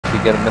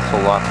you get a missile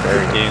lock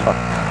there.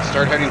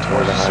 Start heading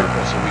towards the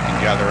circle so we can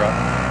gather up.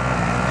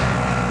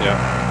 Yeah.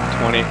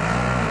 20,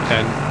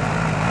 10,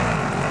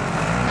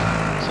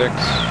 6,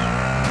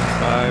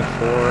 5,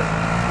 4,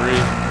 3,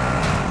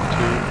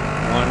 2,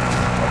 1.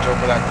 Watch out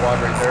for that quad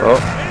right there. Oh.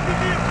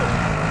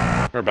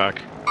 We're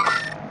back.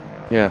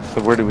 Yeah,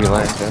 so where do we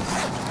land, then?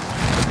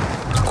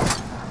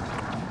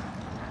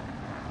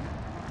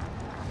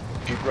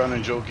 Keep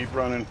running, Joe, keep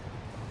running.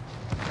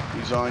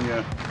 He's on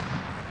you.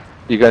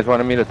 You guys want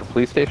to meet at the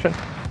police station?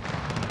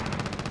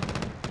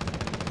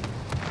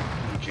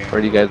 Where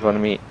do you guys want to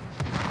meet?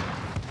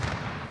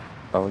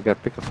 Oh, we gotta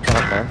pick a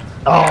spot, man.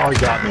 Oh, he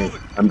got me.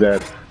 I'm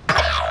dead.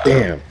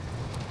 Damn.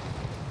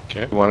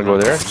 Okay. You want to go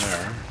there?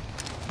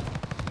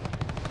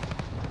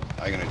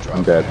 I'm gonna drop.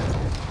 I'm dead.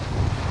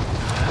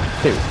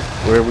 Hey,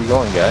 where are we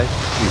going, guys?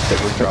 We said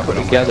we're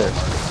dropping together.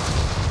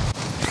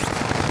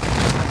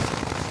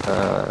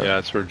 Yeah,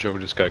 that's where Joe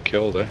just got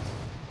killed, eh?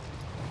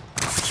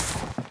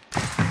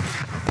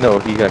 No,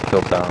 he got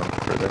killed down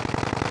further.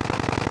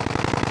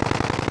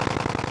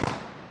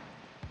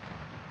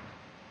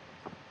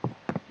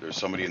 There's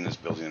somebody in this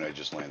building that I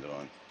just landed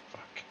on.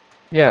 Fuck.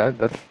 Yeah,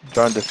 that's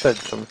John just said.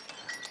 Some.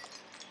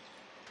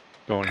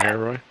 Going here,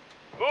 Roy?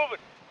 Move it.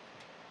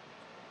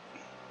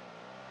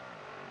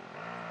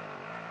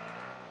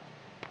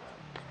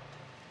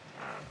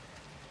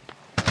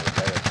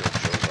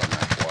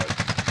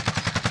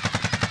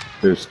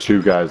 There's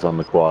two guys on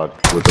the quad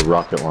with a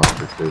rocket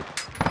launcher too.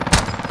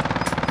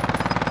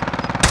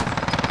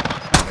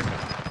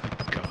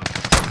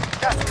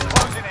 Gas is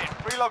closing in.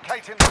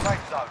 Relocating the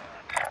safe zone.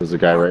 There's a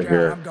guy right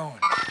here. I'm going.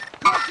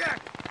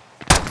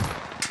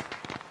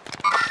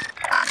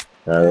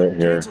 Guy right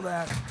here. Cancel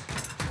that.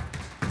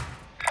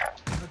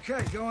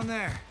 Okay, going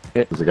there.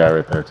 There's a guy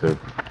right there too.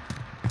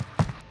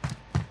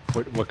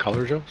 What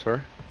color, Joe? Sorry?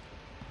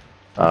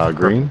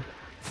 Green.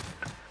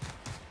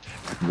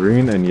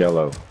 Green and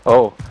yellow.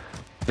 Oh,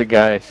 the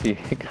guy I see.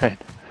 The guy.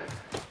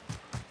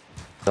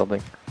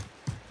 Building.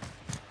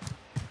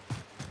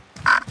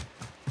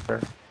 Sure.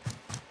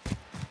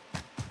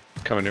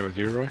 Coming in with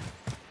you, Roy?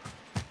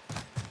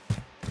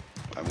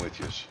 I'm with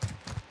you.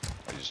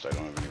 I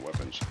don't have any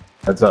weapons.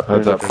 Heads up,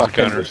 heads up. There's a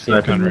gunner. They're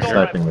sniping, they're Gunner.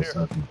 sniping, they're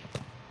sniping.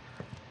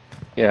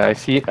 Yeah, I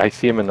see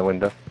him in the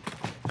window.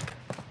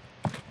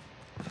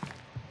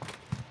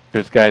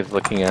 There's guys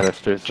looking at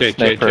us. There's a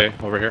sniper. Jay,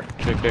 over here.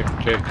 Jay, gun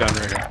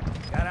right here.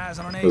 Got eyes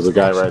on an There's a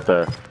guy right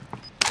there.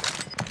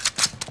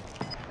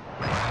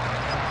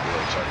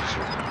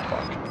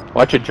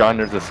 Watch it, John.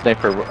 There's a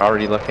sniper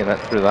already looking at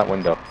through that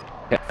window.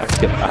 Yeah,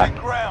 get back.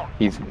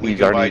 He's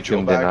already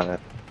zoomed in on it.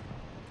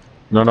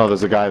 No,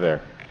 there's a guy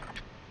there.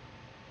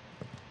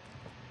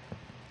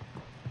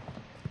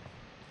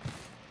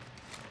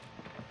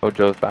 Oh,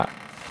 Joe's back.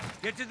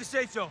 Get to the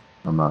safe zone.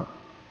 I'm not.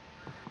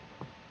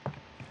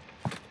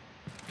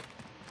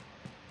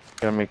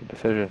 Gotta make a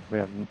decision. We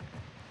have.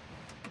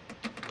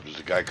 There's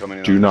a guy coming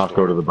in. Do not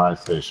go to the buy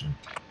station.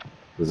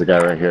 There's a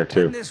guy right here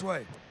too. This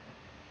way.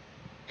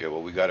 Okay,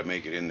 well, we got to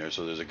make it in there.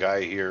 So there's a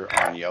guy here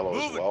on yellow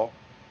as well.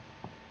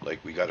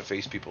 Like, we got to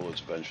face people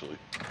eventually.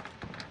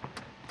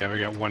 Yeah, we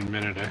got 1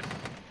 minute, eh?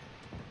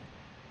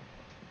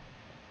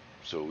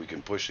 So we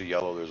can push the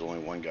yellow. There's only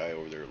one guy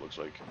over there, it looks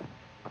like.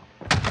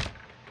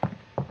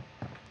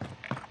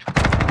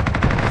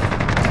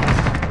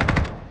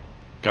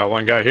 Got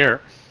one guy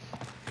here.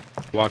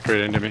 Walked right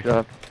into me.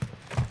 Yeah.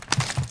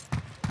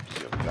 Does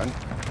he have a gun?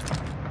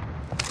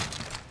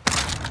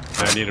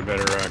 I need a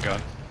better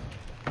gun.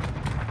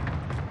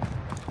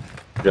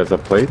 You guys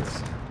have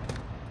plates?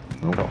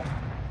 No.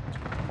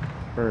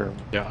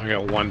 Yeah, I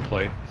got one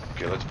plate.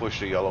 Okay, let's push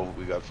the yellow.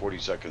 We got 40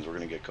 seconds. We're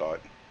going to get caught.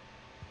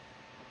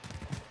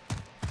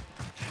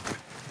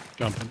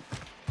 Jumping.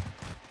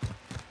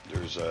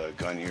 There's a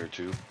gun here,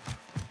 too.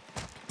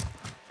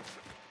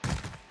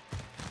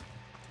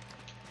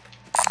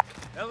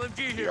 LMG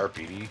The here.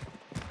 RPD.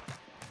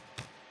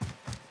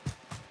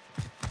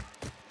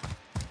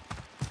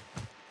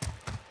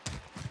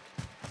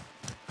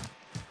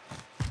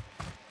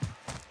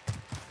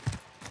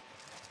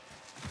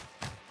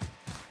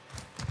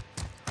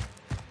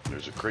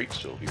 There's a crate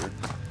still here.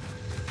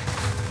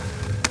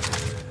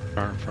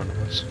 Car in front of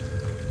us.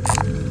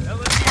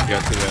 You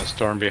got the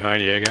storm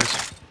behind you,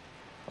 guys.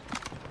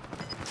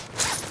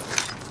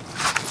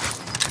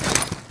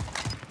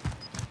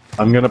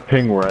 I'm gonna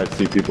ping where I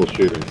see people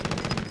shooting.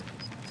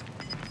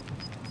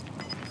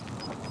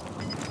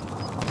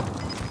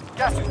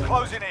 Gas is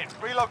closing in.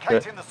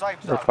 Relocating the safe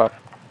Oh, zone. fuck.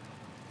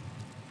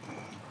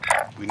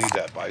 We need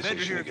that buy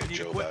station to get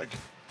Joe back.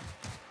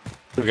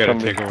 We gotta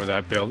take over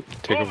that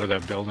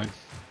building.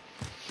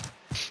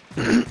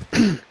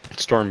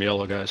 Storm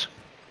yellow, guys.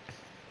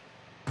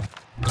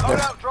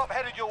 Loadout drop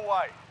headed your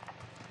way.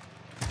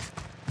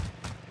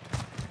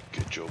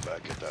 Get Joe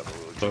back at that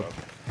little Look. drop.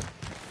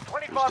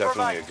 25 There's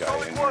definitely remain. a guy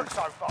Solid in work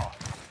here. so far.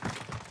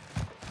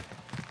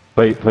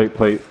 Plate.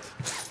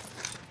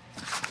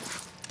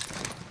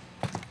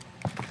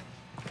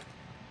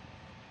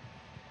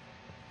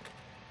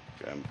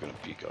 Okay, I'm gonna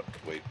peek up.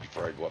 Wait,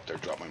 before I go up there,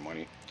 drop my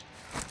money.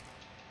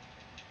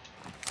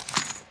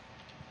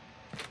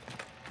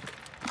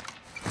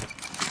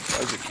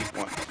 keep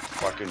wanting to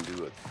fucking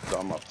do a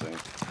thumb up thing.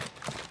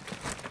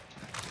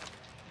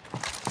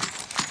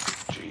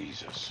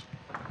 Jesus.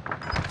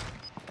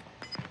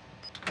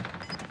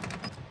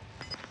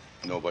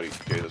 Nobody.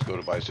 Okay, let's go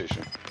to buy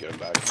station. Get him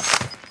back.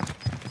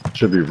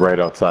 Should be right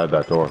outside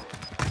that door.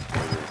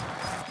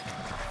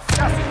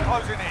 Gas is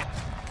closing in.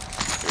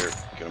 Here,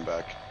 get him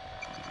back.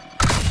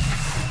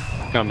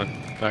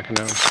 Coming. Backing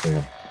down.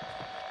 Yeah.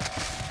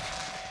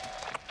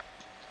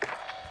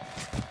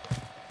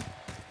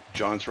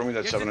 John, throw me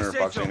that Get to the $700 safe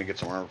bucks. I'm zone. gonna get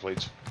some armor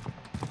plates.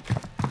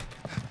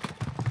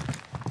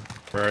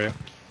 Where are you?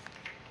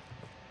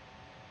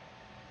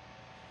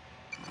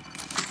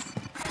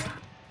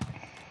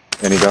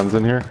 Any guns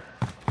in here?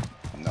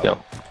 No.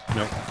 Yep.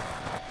 No.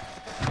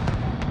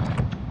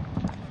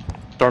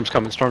 Storm's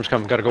coming. Storm's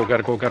coming. Gotta go.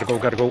 Gotta go. Gotta go.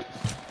 Gotta go.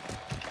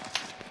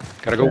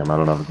 Gotta go. Damn, I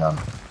don't have a gun.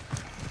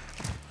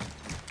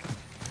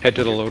 Head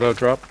to the loadout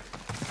drop.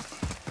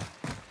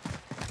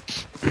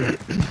 Oh,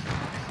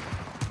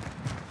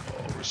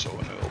 we're so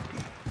in the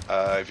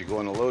open. If you go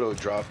in the loadout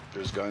drop,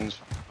 there's guns.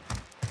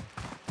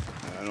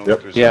 I don't Yep.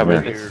 think there's Yeah, any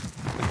but here.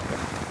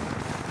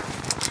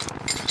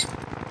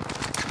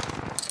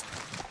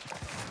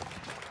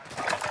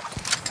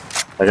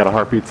 I got a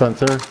heartbeat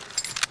sensor.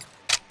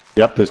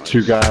 Yep, there's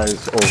two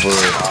guys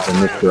over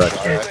in this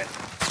direction.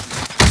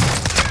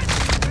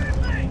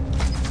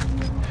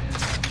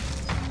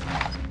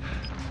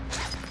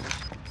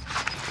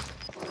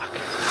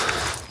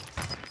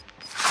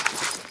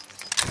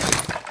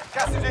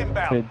 Gas is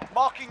inbound.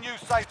 Marking new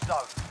safe zone.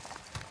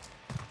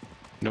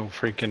 No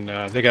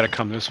freaking. They gotta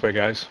come this way,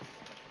 guys.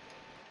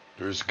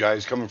 There's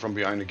guys coming from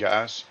behind the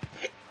gas.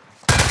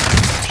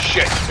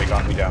 Shit! They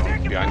got me down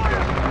behind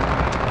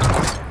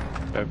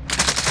the building.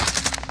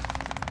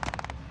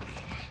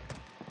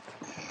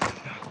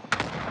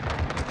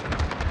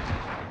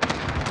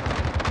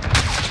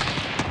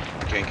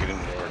 Can't get in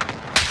the door.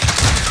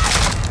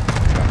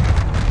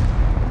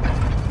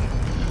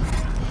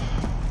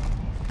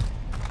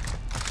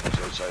 He's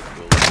outside the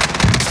building.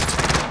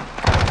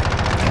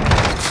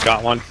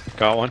 Got one.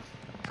 Got one.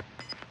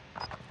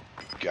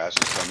 Gas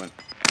is coming.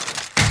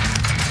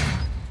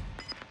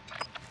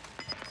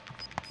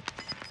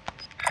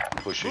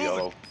 Push the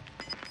yellow.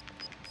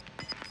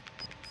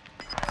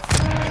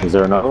 Is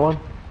there another one?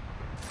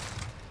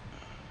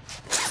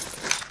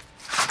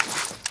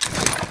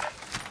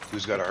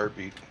 Who's got a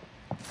heartbeat?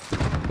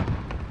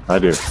 I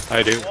do.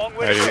 I do.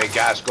 I do. Okay,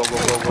 gas, go, go,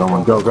 go, go,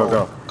 Someone go, go,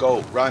 go.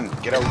 Go, run,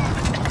 get out.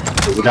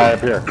 There's a guy up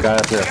here. Guy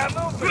up here.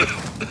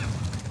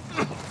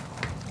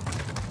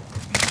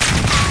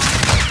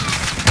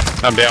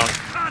 I'm down.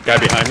 Guy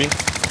behind me.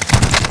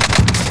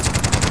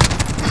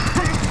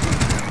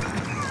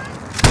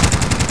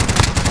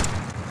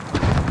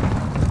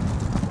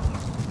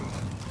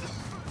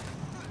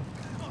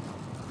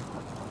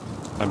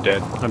 I'm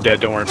dead. I'm dead.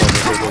 Don't worry about me.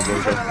 Go, go,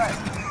 go, go.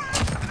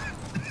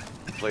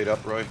 Plate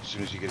up, Roy, as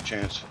soon as you get a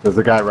chance. There's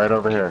a guy right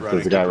over here. Running,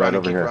 There's a guy keep right running,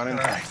 over keep here. running,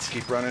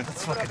 keep running.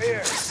 Let's fucking do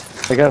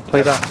this. I got it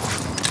played up.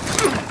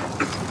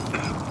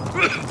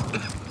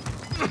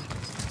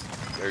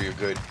 There, you're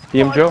good. See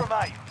him, Joe?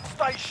 Mate.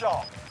 Stay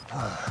sharp.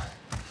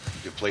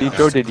 Your plate See, now.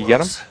 Joe, did you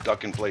get him?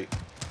 Duck and plate.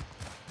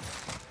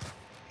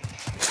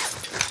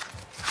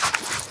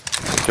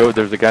 Joe,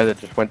 there's a guy that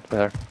just went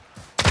there.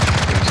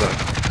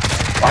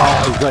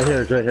 Oh, he's right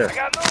here. He's right here.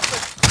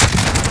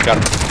 Got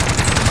him.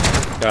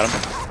 Got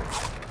him.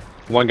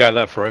 One guy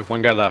left, Roy.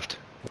 One guy left.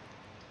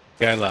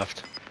 Guy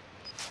left.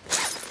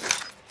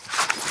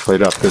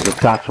 Played up. There's a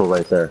satchel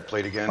right there.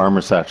 Plate again.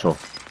 Armor satchel.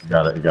 You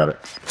got it. You got it.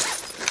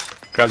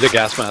 Grab the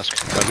gas mask.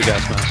 Grab the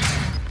gas mask.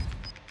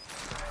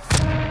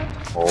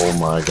 Oh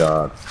my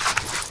god.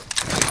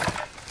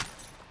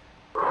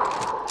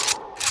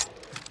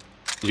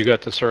 You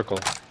got the circle.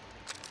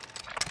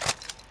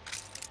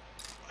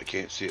 I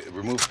can't see it.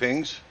 Remove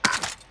pings.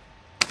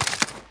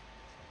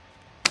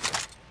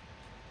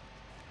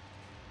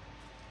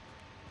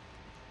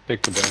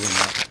 Pick the building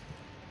up.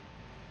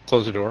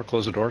 Close the door.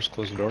 Close the doors.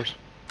 Close the doors.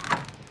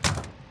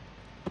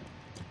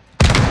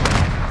 It's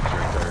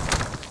right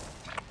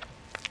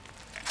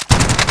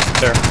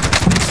there.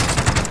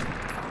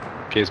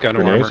 There. Okay, he's got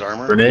no Grenade. armor.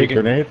 Armor. Grenade. You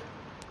can- Grenade.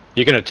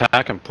 You can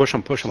attack him. Push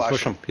him. Push him. Flash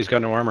Push him. He's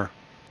got no armor.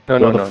 No,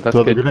 no, no, that's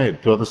Throw the good.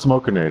 grenade. Throw the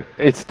smoke grenade.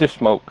 It's just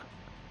smoke.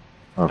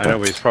 Okay. I know,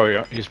 but he's probably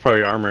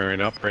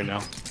armoring up right now.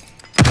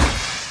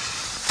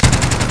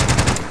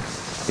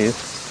 He is.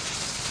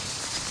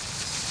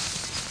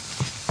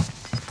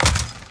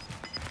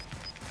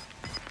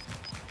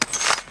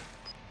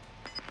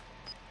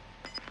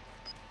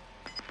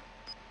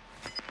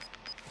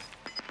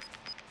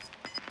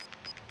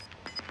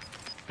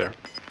 There.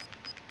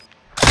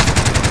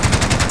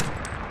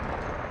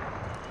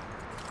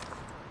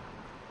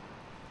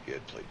 He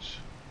had plates.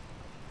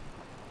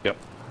 Yep.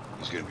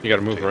 He's gonna be You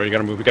gotta move, Roy. You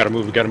gotta move. You gotta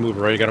move. You gotta move,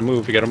 Roy. You gotta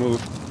move. You gotta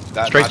move.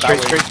 That, Straight, not that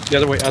straight, way. straight. The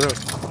other way. Other way.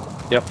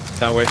 Yep.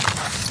 That way.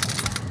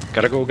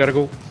 Gotta go. Gotta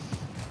go.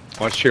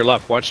 Watch to your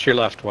left. Watch to your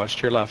left. Watch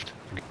to your left.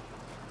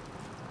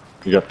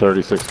 You got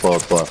 36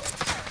 bullets left.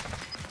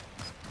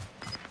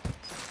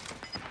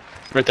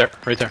 Right there.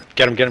 Right there.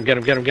 Get him. Get him. Get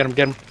him. Get him. Get him.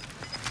 Get him.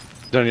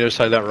 He's on the other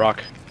side of that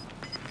rock.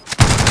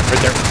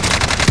 Right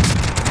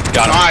there.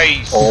 Got him.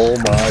 Nice! Oh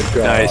my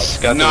god. Nice.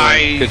 Got the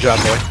Nice. win. Good job,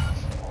 boy.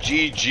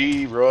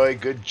 GG, Roy.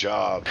 Good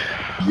job.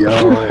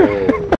 Yo.